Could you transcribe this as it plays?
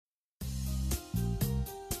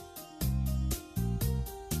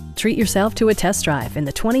Treat yourself to a test drive in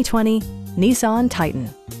the 2020 Nissan Titan.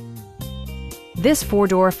 This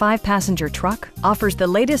four-door, five-passenger truck offers the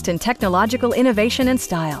latest in technological innovation and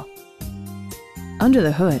style. Under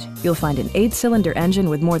the hood, you'll find an 8-cylinder engine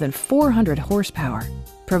with more than 400 horsepower,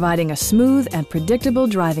 providing a smooth and predictable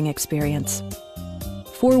driving experience.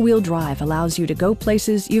 Four-wheel drive allows you to go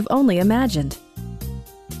places you've only imagined.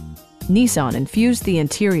 Nissan infused the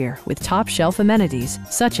interior with top-shelf amenities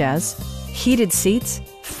such as heated seats,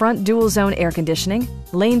 front dual-zone air conditioning,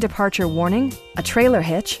 lane departure warning, a trailer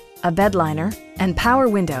hitch, a bedliner, and power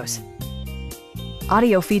windows.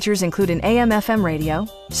 Audio features include an AM/FM radio,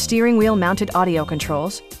 steering wheel mounted audio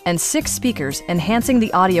controls, and 6 speakers enhancing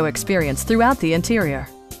the audio experience throughout the interior.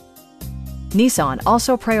 Nissan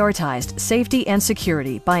also prioritized safety and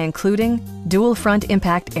security by including dual front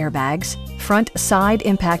impact airbags, front side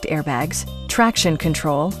impact airbags, traction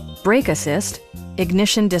control, brake assist,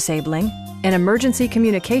 ignition disabling, an emergency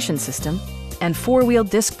communication system, and 4-wheel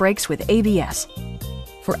disc brakes with ABS.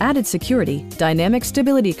 For added security, dynamic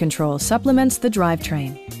stability control supplements the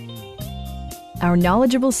drivetrain. Our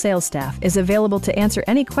knowledgeable sales staff is available to answer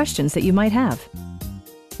any questions that you might have.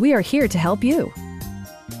 We are here to help you.